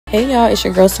Hey y'all, it's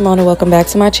your girl Simone. Welcome back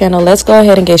to my channel. Let's go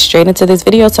ahead and get straight into this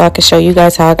video so I can show you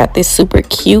guys how I got this super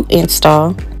cute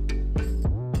install.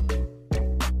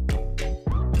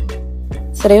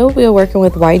 Today we'll be working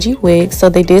with YGwigs. So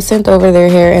they did send over their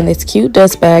hair in this cute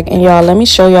dust bag, and y'all, let me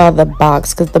show y'all the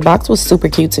box because the box was super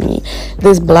cute to me.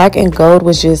 This black and gold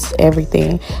was just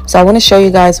everything. So I want to show you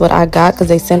guys what I got because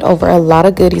they sent over a lot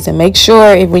of goodies, and make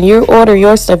sure when you order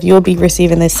your stuff you'll be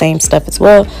receiving the same stuff as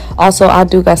well. Also, I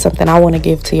do got something I want to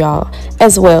give to y'all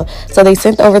as well. So they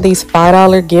sent over these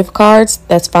 $5 gift cards.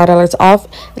 That's $5 off.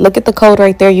 Look at the code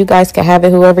right there. You guys can have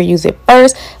it. Whoever use it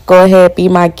first, go ahead, be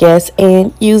my guest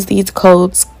and use these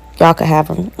codes. Y'all could have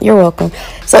them. You're welcome.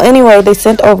 So anyway, they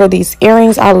sent over these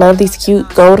earrings. I love these cute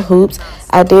gold hoops.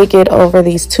 I did get over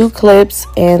these 2 clips,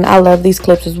 and I love these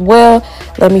clips as well.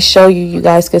 Let me show you. You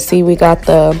guys can see we got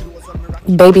the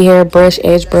baby hair brush,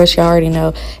 edge brush, you already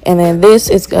know. And then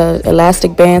this is a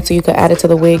elastic band, so you could add it to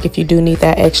the wig if you do need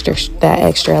that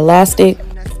extra elastic.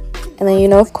 And then, you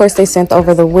know, of course, they sent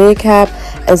over the wig cap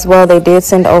as well. They did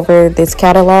send over this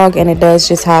catalog, and it does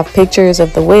just have pictures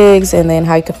of the wigs and then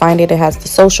how you can find it. It has the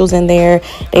socials in there.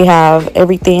 They have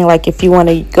everything. Like if you want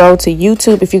to go to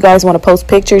YouTube, if you guys want to post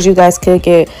pictures, you guys could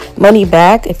get money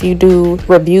back if you do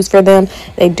reviews for them.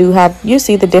 They do have, you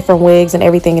see the different wigs and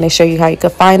everything, and they show you how you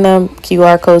could find them.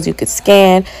 QR codes you could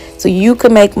scan, so you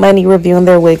could make money reviewing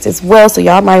their wigs as well. So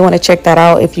y'all might want to check that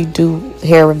out if you do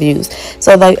hair reviews.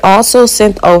 So they also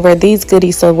sent over these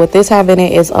goodies. So what this have in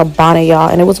it is a bonnet, y'all,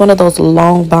 and it was one of those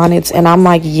long bonnets, and I'm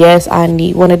like, yes, I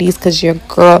need one of these because your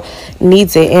girl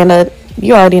needs it. And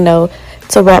you already know,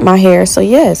 to wrap my hair. So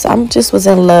yes, I'm just was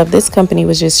in love. This company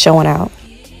was just showing out.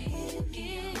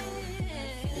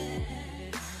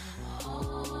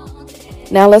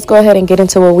 Now let's go ahead and get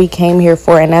into what we came here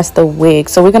for, and that's the wig.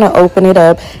 So we're gonna open it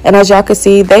up, and as y'all can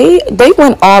see, they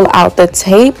went all out. The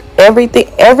tape,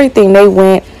 everything they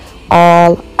went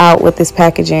all out with this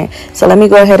packaging. So let me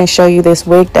go ahead and show you this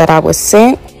wig that I was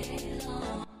sent.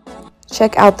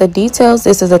 Check out the details.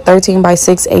 This is a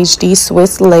 13x6 HD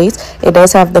Swiss lace. It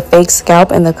does have the fake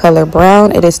scalp in the color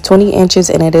brown. It is 20 inches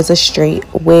and it is a straight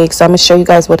wig. So I'm gonna show you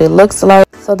guys what it looks like.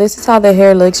 So this is how the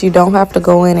hair looks. You don't have to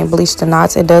go in and bleach the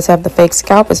knots. It does have the fake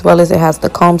scalp as well as it has the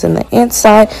combs in the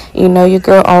inside. You know your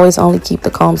girl always only keep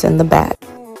the combs in the back.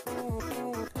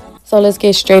 So let's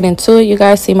get straight into it. You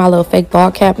guys see my little fake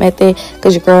ball cap method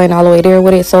because your girl ain't all the way there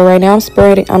with it. So right now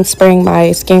I'm spraying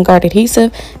my Skin Guard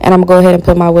adhesive, and I'm gonna go ahead and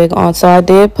put my wig on. So I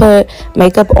did put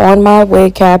makeup on my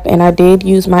wig cap, and I did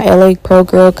use my LA Pro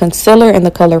Girl concealer in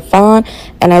the color Fawn,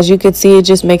 and as you can see, it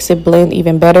just makes it blend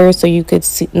even better. So you could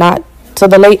see so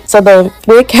the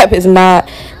wig cap is not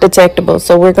detectable.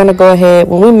 So we're going to go ahead,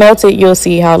 when we melt it, you'll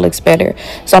see how it looks better.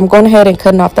 So I'm going ahead and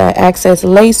cutting off that excess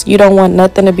lace. You don't want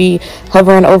nothing to be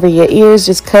hovering over your ears.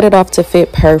 Just cut it off to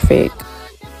fit perfect.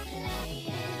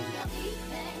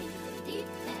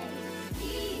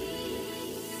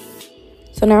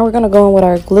 So now we're going to go in with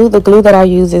our glue. The glue that I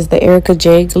use is the Erica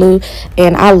J glue,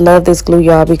 and I love this glue,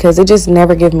 y'all, because it just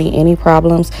never gives me any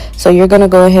problems. So you're going to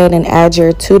go ahead and add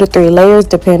your 2 to 3 layers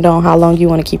depending on how long you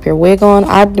want to keep your wig on.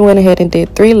 I went ahead and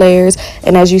did 3 layers,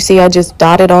 and as you see, I just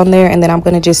dotted on there, and then I'm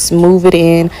going to just smooth it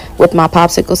in with my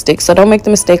popsicle stick. So don't make the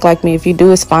mistake like me. If you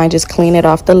do, it's fine. Just clean it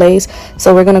off the lace.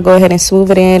 So we're going to go ahead and smooth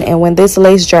it in, and when this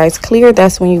lace dries clear,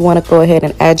 that's when you want to go ahead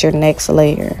and add your next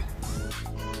layer.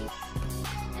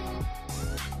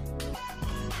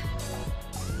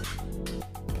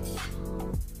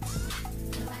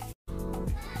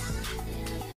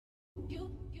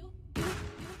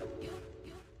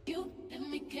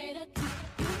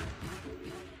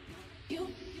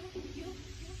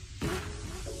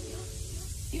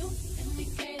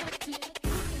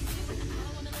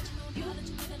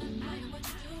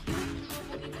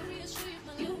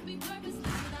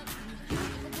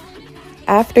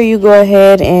 After you go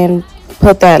ahead and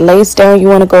put that lace down, you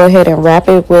want to go ahead and wrap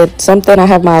it with something. I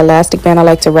have my elastic band I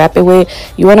like to wrap it with.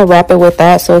 You want to wrap it with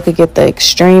that so it could get the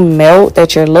extreme melt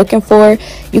that you're looking for.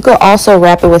 You could also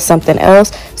wrap it with something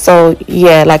else. So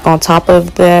yeah, like on top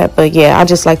of that, but yeah, I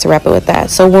just like to wrap it with that.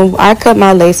 So when I cut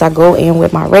my lace, I go in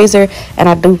with my razor, and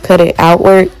I do cut it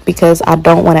outward because I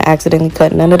don't want to accidentally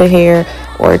cut none of the hair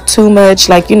or too much.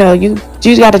 Like, you know, you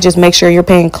got to just make sure you're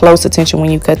paying close attention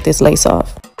when you cut this lace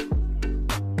off.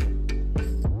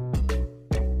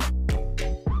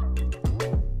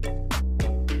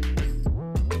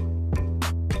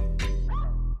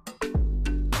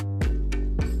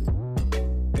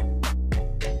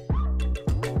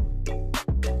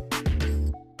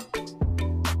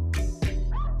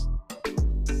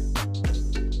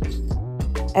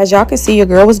 As y'all can see, your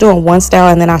girl was doing one style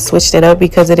and then I switched it up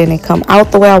because it didn't come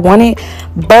out the way I wanted.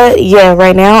 But yeah,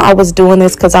 right now I was doing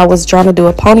this because I was trying to do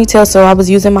a ponytail, so I was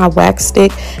using my wax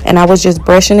stick and I was just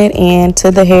brushing it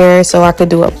into the hair so I could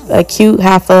do a cute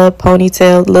half up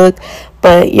ponytail look.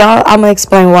 But y'all, I'm gonna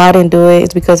explain why I didn't do it.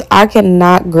 It's because I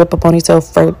cannot grip a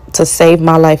ponytail to save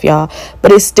my life, y'all.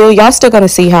 But it's still, y'all still gonna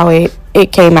see how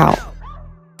it came out.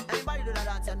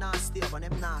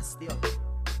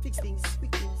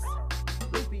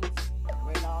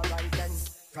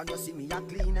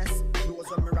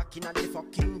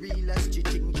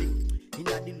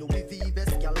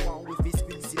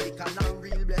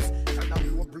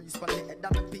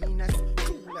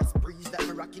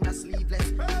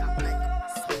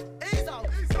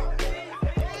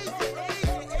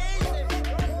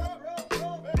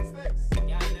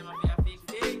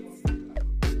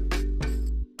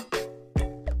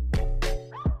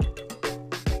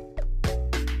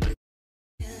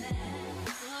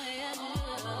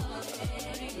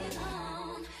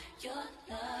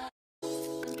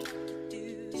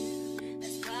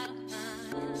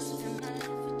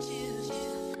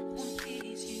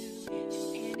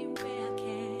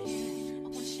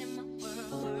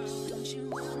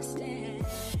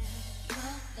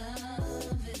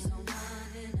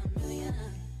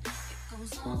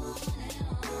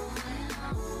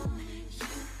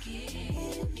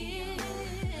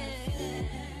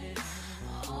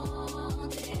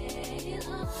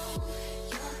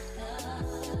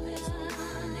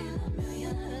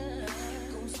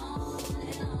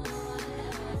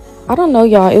 I don't know,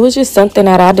 y'all. It was just something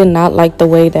that I did not like the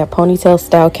way that ponytail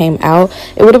style came out.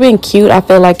 It would have been cute, I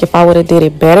feel like, if I would have did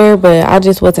it better, but I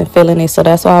just wasn't feeling it, so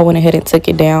that's why I went ahead and took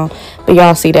it down. But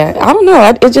y'all see that? I don't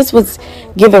know. It just was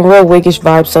giving real wiggish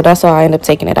vibes, so that's why I ended up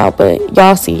taking it out. But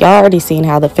y'all see, y'all already seen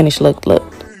how the finished look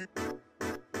looked.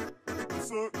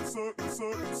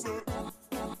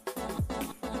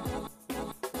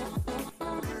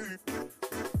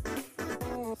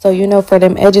 So, you know, for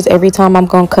them edges, every time I'm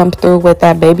going to come through with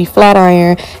that baby flat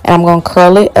iron and I'm going to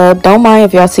curl it up. Don't mind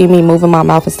if y'all see me moving my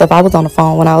mouth and stuff. I was on the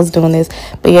phone when I was doing this.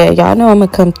 But yeah, y'all know I'm going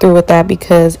to come through with that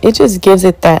because it just gives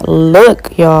it that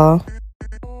look, y'all.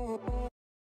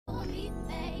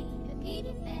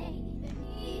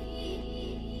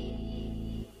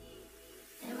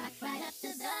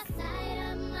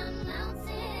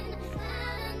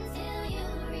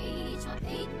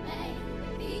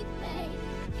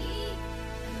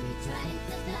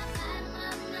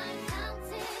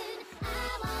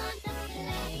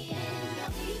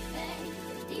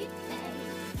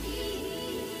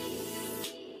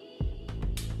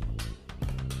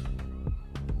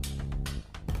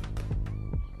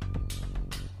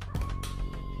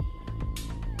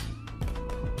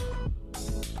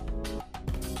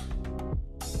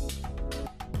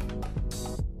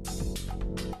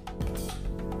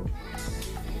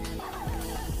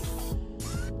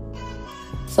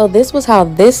 So this was how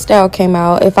this style came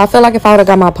out. I feel like if I would have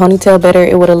got my ponytail better,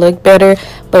 it would have looked better.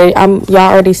 But y'all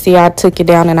already see I took it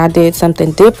down and I did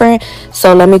something different.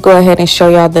 So let me go ahead and show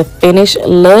y'all the finished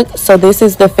look. So this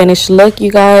is the finished look,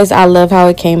 you guys. I love how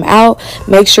it came out.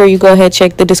 Make sure you go ahead,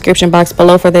 check the description box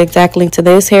below for the exact link to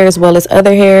this hair as well as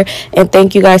other hair. And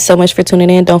thank you guys so much for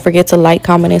tuning in. Don't forget to like,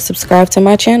 comment, and subscribe to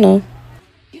my channel.